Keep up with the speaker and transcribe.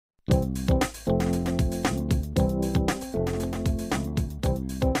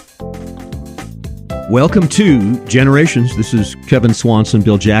Welcome to Generations. This is Kevin Swanson,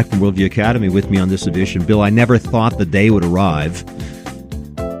 Bill Jack from Worldview Academy with me on this edition. Bill, I never thought the day would arrive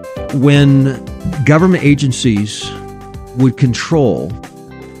when government agencies would control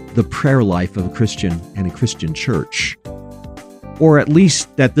the prayer life of a Christian and a Christian church, or at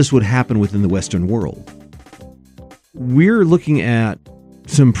least that this would happen within the Western world. We're looking at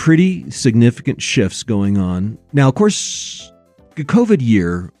some pretty significant shifts going on. Now, of course, the COVID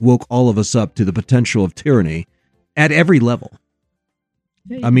year woke all of us up to the potential of tyranny at every level.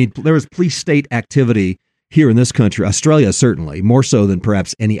 I mean, there was police state activity here in this country, Australia certainly, more so than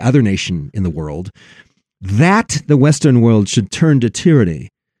perhaps any other nation in the world. That the Western world should turn to tyranny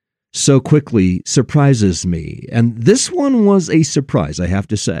so quickly surprises me. And this one was a surprise, I have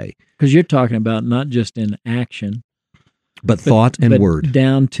to say. Because you're talking about not just in action, but thought and word.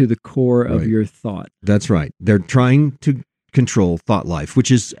 Down to the core of your thought. That's right. They're trying to control thought life,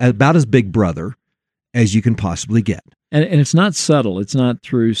 which is about as big brother as you can possibly get. And it's not subtle. It's not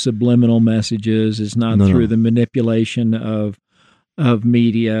through subliminal messages. It's not through the manipulation of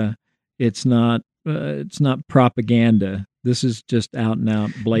media. It's not propaganda. This is just out and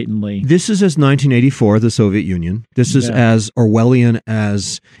out, blatantly. This is as 1984, the Soviet Union. This is as Orwellian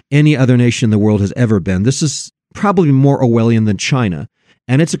as any other nation in the world has ever been. This is probably more Orwellian than China,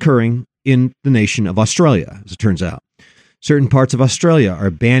 and it's occurring in the nation of Australia, as it turns out. Certain parts of Australia are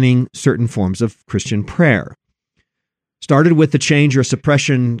banning certain forms of Christian prayer. Started with the Change or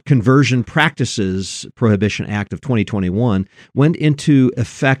Suppression Conversion Practices Prohibition Act of 2021, went into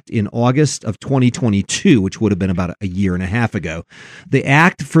effect in August of 2022, which would have been about a year and a half ago. The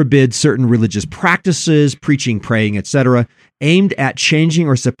act forbids certain religious practices, preaching, praying, etc., aimed at changing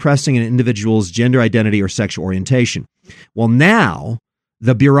or suppressing an individual's gender identity or sexual orientation. Well, now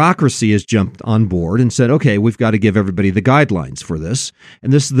the bureaucracy has jumped on board and said, okay, we've got to give everybody the guidelines for this.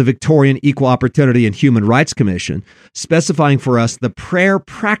 And this is the Victorian Equal Opportunity and Human Rights Commission specifying for us the prayer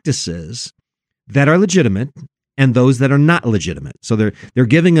practices that are legitimate and those that are not legitimate. So they're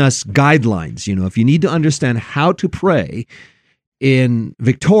giving us guidelines. You know, if you need to understand how to pray in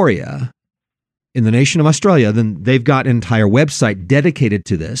Victoria, in the nation of Australia, then they've got an entire website dedicated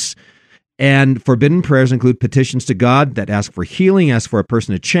to this. And forbidden prayers include petitions to God that ask for healing, ask for a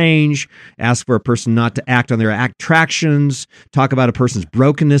person to change, ask for a person not to act on their attractions, talk about a person's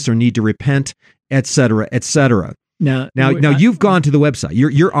brokenness or need to repent, etc., etc. Now, you've gone to the website.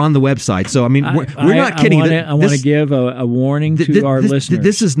 You're on the website. So, I mean, we're not kidding. I want to give a warning to our listeners.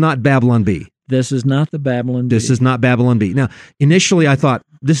 This is not Babylon Bee. This is not the Babylon Bee. This is not Babylon Bee. Now, initially I thought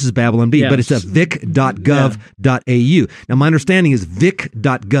this is Babylon Bee, but it's at vic.gov.au. Now, my understanding is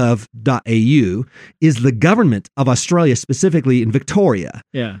vic.gov.au is the government of Australia, specifically in Victoria.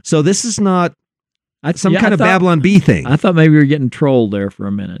 Yeah. So this is not some kind of Babylon Bee thing. I thought maybe we were getting trolled there for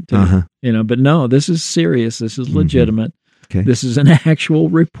a minute, too. You know, but no, this is serious. This is legitimate. Okay. This is an actual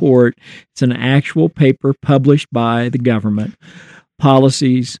report. It's an actual paper published by the government.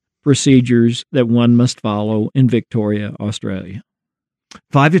 Policies, procedures that one must follow in Victoria, Australia.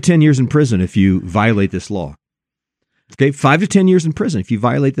 5 to 10 years in prison if you violate this law. Okay, 5 to 10 years in prison if you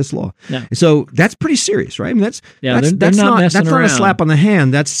violate this law. Yeah. So that's pretty serious, right? I mean, that's not a slap on the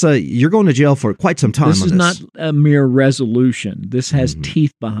hand. That's you're going to jail for quite some time. This is not a mere resolution. This has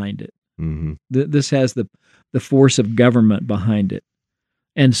teeth behind it. This has the force of government behind it.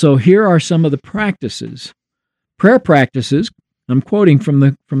 And so here are some of the practices, prayer practices. I'm quoting from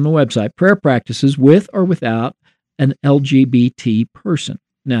the website, prayer practices with or without an LGBT person.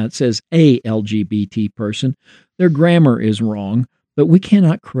 Now, it says a LGBT person. Their grammar is wrong, but we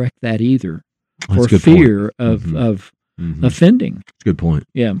cannot correct that either for fear of offending. That's a good point.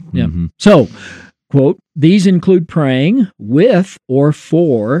 Yeah. So, quote, these include praying with or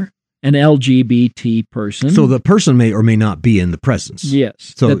for an LGBT person. So the person may or may not be in the presence.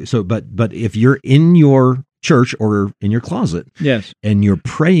 Yes. But if you're in your church or in your closet, and you're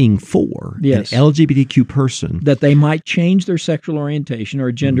praying for an LGBTQ person, that they might change their sexual orientation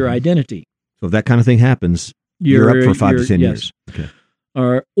or gender identity. So if that kind of thing happens, you're up for 5 to 10 years. Okay.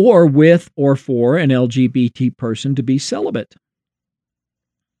 Or with or for an LGBT person to be celibate.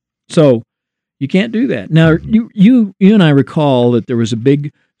 So you can't do that. Now, you and I recall that there was a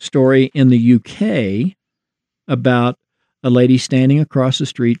big story in the UK about a lady standing across the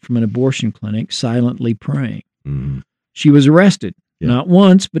street from an abortion clinic silently praying. She was arrested, not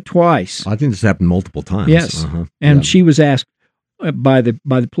once, but twice. I think this happened multiple times. Yes. And she was asked by the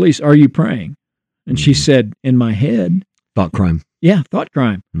police, "Are you praying?" And she said, "In my head." Thought crime. Yeah, thought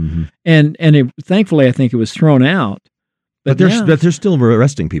crime. And thankfully, I think it was thrown out. But they're still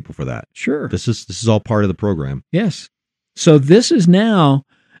arresting people for that. Sure. This is all part of the program. Yes. So this is now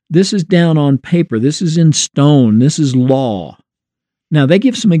This is down on paper. This is in stone. This is law. Now, they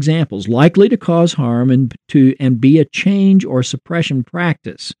give some examples. Likely to cause harm and be a change or suppression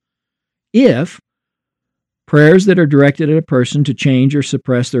practice if prayers that are directed at a person to change or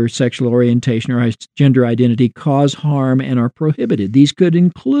suppress their sexual orientation or gender identity cause harm and are prohibited. These could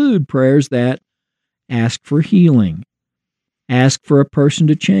include prayers that ask for healing, ask for a person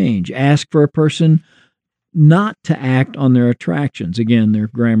to change, ask for a person not to act on their attractions. Again, their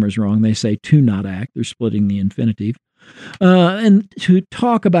grammar's wrong. They say to not act. They're splitting the infinitive. And to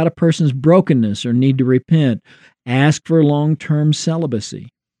talk about a person's brokenness or need to repent, ask for long-term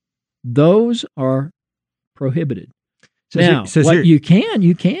celibacy. Those are prohibited. Now, what you can.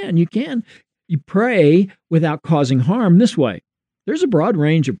 You pray without causing harm this way. There's a broad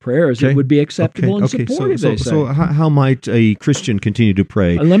range of prayers that would be acceptable and supported, they say. So how might a Christian continue to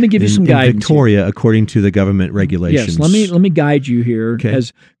pray let me give you some guidance in Victoria according to the government regulations? Yes, let me guide you here,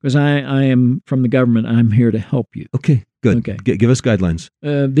 because I am from the government. I'm here to help you. Okay, good. Okay. Give us guidelines.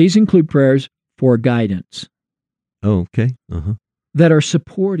 These include prayers for guidance. Oh, okay. That are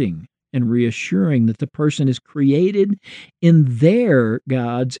supporting and reassuring that the person is created in their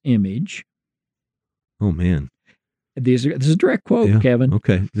God's image. Oh, man. This is a direct quote, Kevin.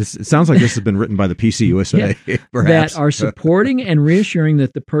 Okay. It sounds like this has been written by the PCUSA, perhaps. That are supporting and reassuring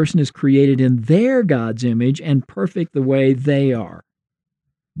that the person is created in their God's image and perfect the way they are.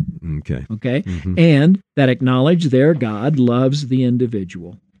 Okay. Okay? Mm-hmm. And that acknowledge their God loves the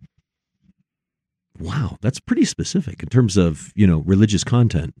individual. Wow, that's pretty specific in terms of, religious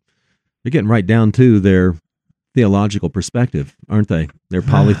content. They're getting right down to their theological perspective, aren't they? Their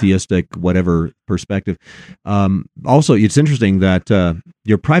polytheistic, whatever perspective. Also, it's interesting that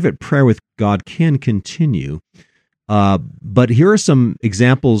your private prayer with God can continue, but here are some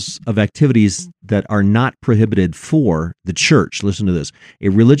examples of activities that are not prohibited for the church. Listen to this. A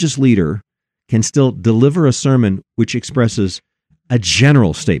religious leader can still deliver a sermon which expresses a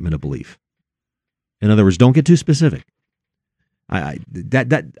general statement of belief. In other words, don't get too specific.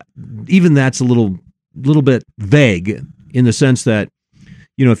 That's a little bit vague in the sense that,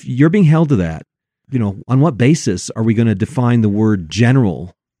 if you're being held to that, on what basis are we going to define the word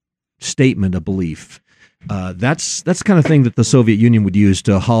general statement of belief? That's the kind of thing that the Soviet Union would use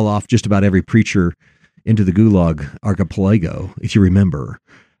to haul off just about every preacher into the Gulag archipelago, if you remember.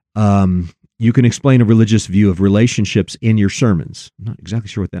 You can explain a religious view of relationships in your sermons. I'm not exactly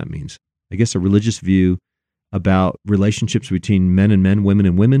sure what that means. I guess a religious view about relationships between men and men, women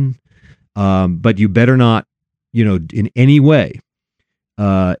and women. But you better not, in any way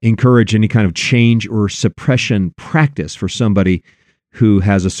encourage any kind of change or suppression practice for somebody who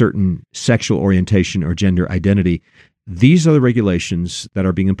has a certain sexual orientation or gender identity. These are the regulations that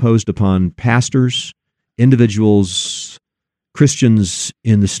are being imposed upon pastors, individuals, Christians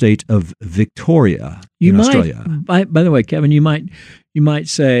in the state of Victoria in Australia. By the way, Kevin, you might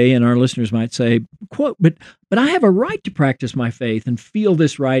say, and our listeners might say, quote, but I have a right to practice my faith and feel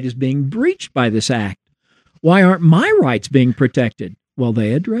this right is being breached by this act. Why aren't my rights being protected? Well,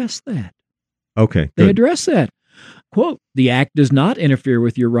 they address that. Okay, They address that. Quote, the act does not interfere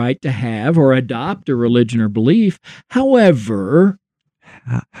with your right to have or adopt a religion or belief. However,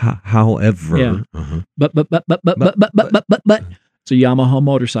 but it's a Yamaha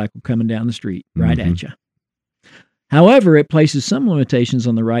motorcycle coming down the street right at you. However, it places some limitations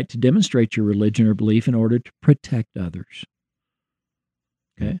on the right to demonstrate your religion or belief in order to protect others.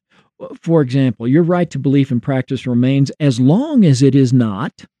 Okay. For example, your right to belief and practice remains as long as it is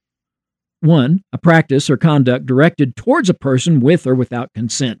not, 1, a practice or conduct directed towards a person with or without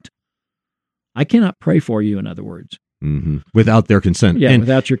consent. I cannot pray for you, in other words. Mm-hmm. Without their consent. Yeah,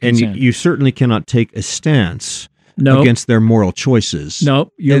 without your consent. And you certainly cannot take a stance against their moral choices.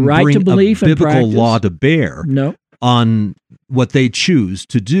 No, your right to belief and practice. Biblical law to bear on what they choose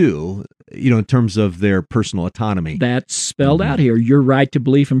to do, in terms of their personal autonomy. That's spelled out here. Your right to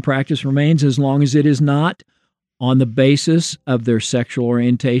belief and practice remains as long as it is not on the basis of their sexual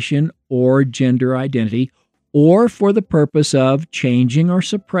orientation or gender identity, or for the purpose of changing or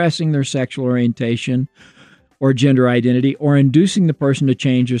suppressing their sexual orientation or gender identity, or inducing the person to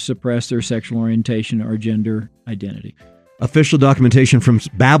change or suppress their sexual orientation or gender identity. Official documentation from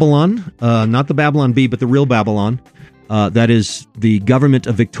Babylon, not the Babylon Bee, but the real Babylon. That is the government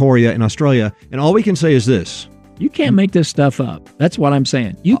of Victoria in Australia. And all we can say is this. You can't make this stuff up. That's what I'm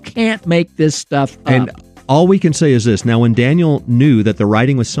saying. You can't make this stuff up. And all we can say is this. Now, when Daniel knew that the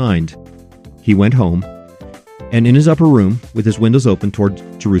writing was signed, he went home, and in his upper room, with his windows open toward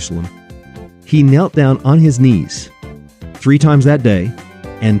Jerusalem, he knelt down on his knees 3 times that day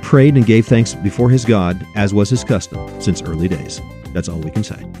and prayed and gave thanks before his God, as was his custom since early days. That's all we can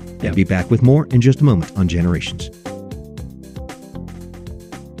say. I'll be back with more in just a moment on Generations.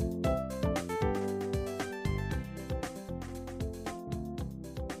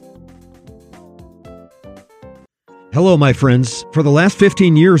 Hello, my friends. For the last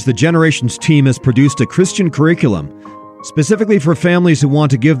 15 years, the Generations team has produced a Christian curriculum specifically for families who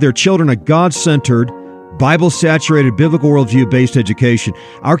want to give their children a God-centered, Bible-saturated, biblical worldview-based education.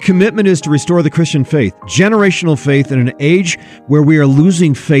 Our commitment is to restore the Christian faith, generational faith, in an age where we are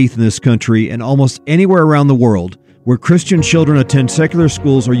losing faith in this country and almost anywhere around the world where Christian children attend secular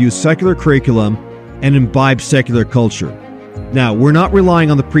schools or use secular curriculum and imbibe secular culture. Now, we're not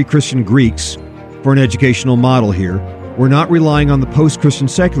relying on the pre-Christian Greeks for an educational model here. We're not relying on the post-Christian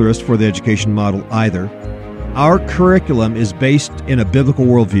secularists for the education model either. Our curriculum is based in a biblical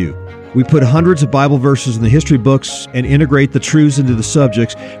worldview. We put hundreds of Bible verses in the history books and integrate the truths into the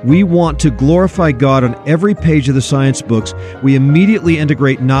subjects. We want to glorify God on every page of the science books. We immediately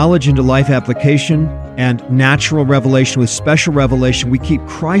integrate knowledge into life application and natural revelation with special revelation. We keep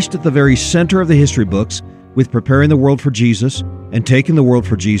Christ at the very center of the history books with preparing the world for Jesus and taking the world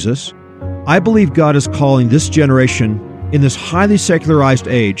for Jesus. I believe God is calling this generation in this highly secularized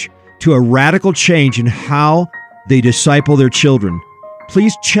age to a radical change in how they disciple their children.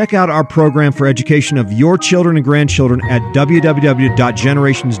 Please check out our program for education of your children and grandchildren at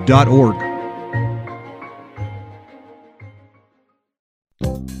www.generations.org.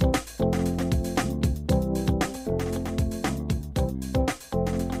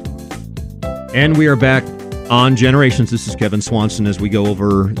 And we are back on Generations. This is Kevin Swanson as we go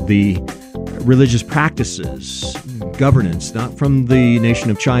over the religious practices, governance, not from the nation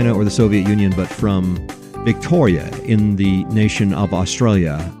of China or the Soviet Union, but from Victoria in the nation of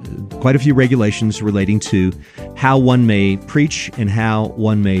Australia. Quite a few regulations relating to how one may preach and how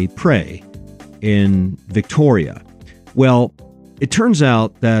one may pray in Victoria. Well, it turns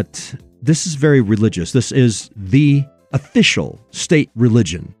out that this is very religious. This is the official state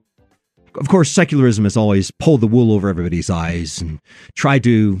religion. Of course, secularism has always pulled the wool over everybody's eyes and tried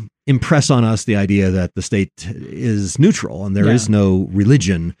to impress on us the idea that the state is neutral and there is no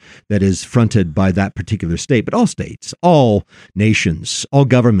religion that is fronted by that particular state. But all states, all nations, all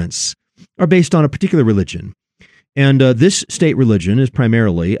governments are based on a particular religion. And this state religion is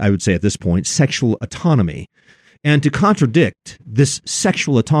primarily, I would say at this point, sexual autonomy. And to contradict this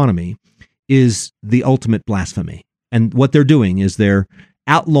sexual autonomy is the ultimate blasphemy. And what they're doing is they're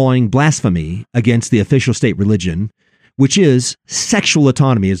outlawing blasphemy against the official state religion, which is sexual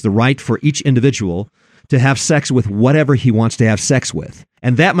autonomy, is the right for each individual to have sex with whatever he wants to have sex with.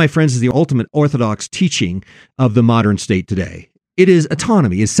 And that, my friends, is the ultimate orthodox teaching of the modern state today. It is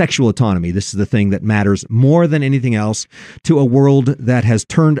autonomy, is sexual autonomy. This is the thing that matters more than anything else to a world that has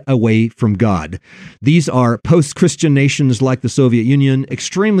turned away from God. These are post-Christian nations like the Soviet Union,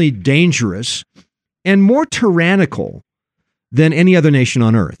 extremely dangerous and more tyrannical than any other nation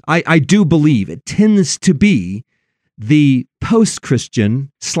on earth. I do believe it tends to be the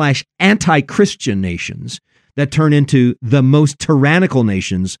post-Christian / anti-Christian nations that turn into the most tyrannical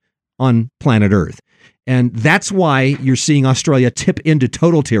nations on planet Earth. And that's why you're seeing Australia tip into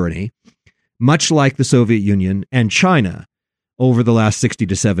total tyranny, much like the Soviet Union and China over the last 60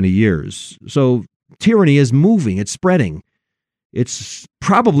 to 70 years. So tyranny is moving, it's spreading. It's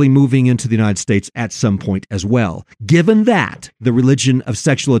probably moving into the United States at some point as well, given that the religion of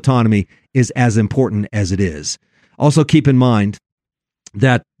sexual autonomy is as important as it is. Also keep in mind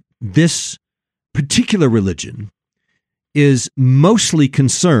that this particular religion is mostly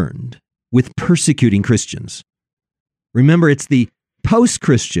concerned with persecuting Christians. Remember, it's the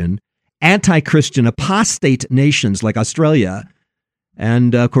post-Christian, anti-Christian, apostate nations like Australia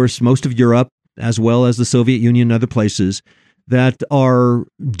and, of course, most of Europe, as well as the Soviet Union and other places, that are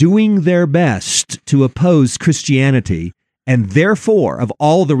doing their best to oppose Christianity, and therefore, of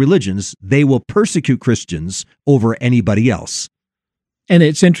all the religions, they will persecute Christians over anybody else. And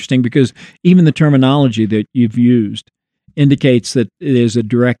it's interesting because even the terminology that you've used indicates that it is a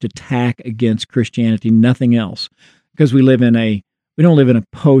direct attack against Christianity, nothing else. Because we don't live in a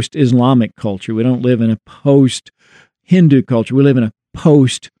post-Islamic culture. We don't live in a post-Hindu culture. We live in a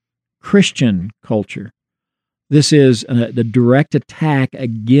post-Christian culture. This is the direct attack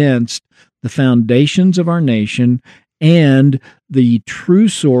against the foundations of our nation and the true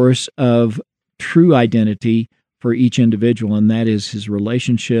source of true identity for each individual, and that is his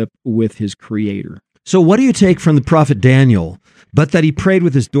relationship with his Creator. So what do you take from the prophet Daniel? But that he prayed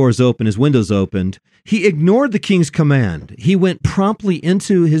with his doors open, his windows opened. He ignored the king's command. He went promptly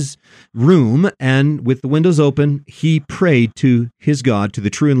into his room, and with the windows open, he prayed to his God, to the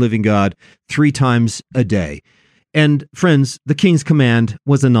true and living God, 3 times a day. And friends, the king's command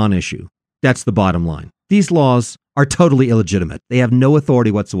was a non-issue. That's the bottom line. These laws are totally illegitimate. They have no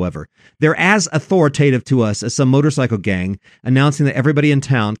authority whatsoever. They're as authoritative to us as some motorcycle gang announcing that everybody in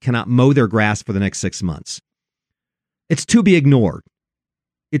town cannot mow their grass for the next 6 months. It's to be ignored.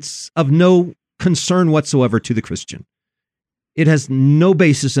 It's of no concern whatsoever to the Christian. It has no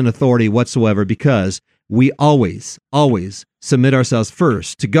basis in authority whatsoever because we always submit ourselves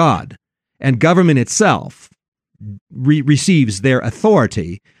first to God, and government itself receives their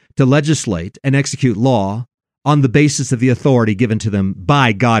authority to legislate and execute law on the basis of the authority given to them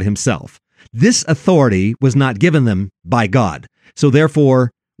by God himself. This authority was not given them by God. So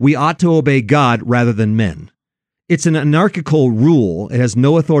therefore, we ought to obey God rather than men. It's an anarchical rule. It has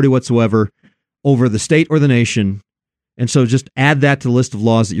no authority whatsoever over the state or the nation. And so just add that to the list of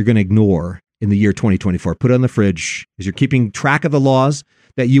laws that you're going to ignore in the year 2024. Put it on the fridge as you're keeping track of the laws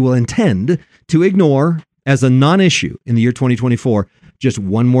that you will intend to ignore as a non-issue in the year 2024. Just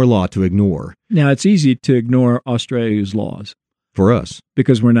one more law to ignore. Now, it's easy to ignore Australia's laws. For us.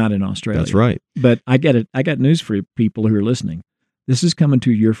 Because we're not in Australia. That's right. But I get it. I got news for people who are listening. This is coming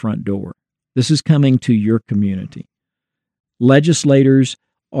to your front door. This is coming to your community. Legislators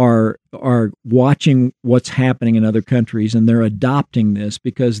are watching what's happening in other countries, and they're adopting this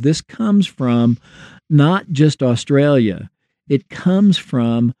because this comes from not just Australia. It comes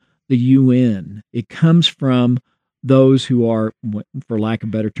from the UN. It comes from those who are, for lack of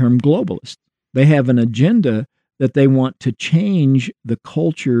a better term, globalists. They have an agenda that they want to change the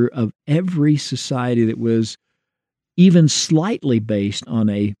culture of every society that was even slightly based on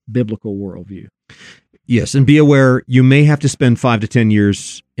a biblical worldview. Yes, and be aware you may have to spend 5 to 10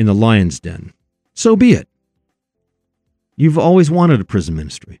 years in the lion's den. So be it. You've always wanted a prison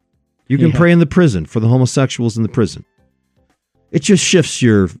ministry. You can pray in the prison for the homosexuals in the prison. It just shifts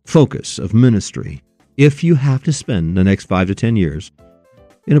your focus of ministry. If you have to spend the next 5 to 10 years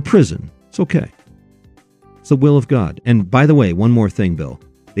in a prison, it's okay. It's the will of God. And by the way, one more thing, Bill.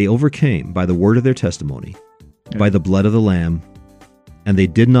 They overcame by the word of their testimony, by the blood of the Lamb, and they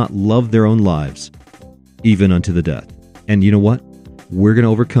did not love their own lives, even unto the death. And you know what? We're going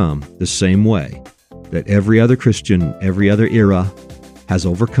to overcome the same way that every other Christian, every other era has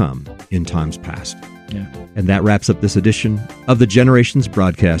overcome in times past. Yeah. And that wraps up this edition of the Generations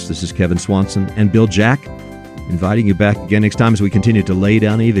broadcast. This is Kevin Swanson and Bill Jack, inviting you back again next time as we continue to lay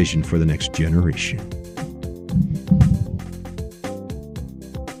down a vision for the next generation.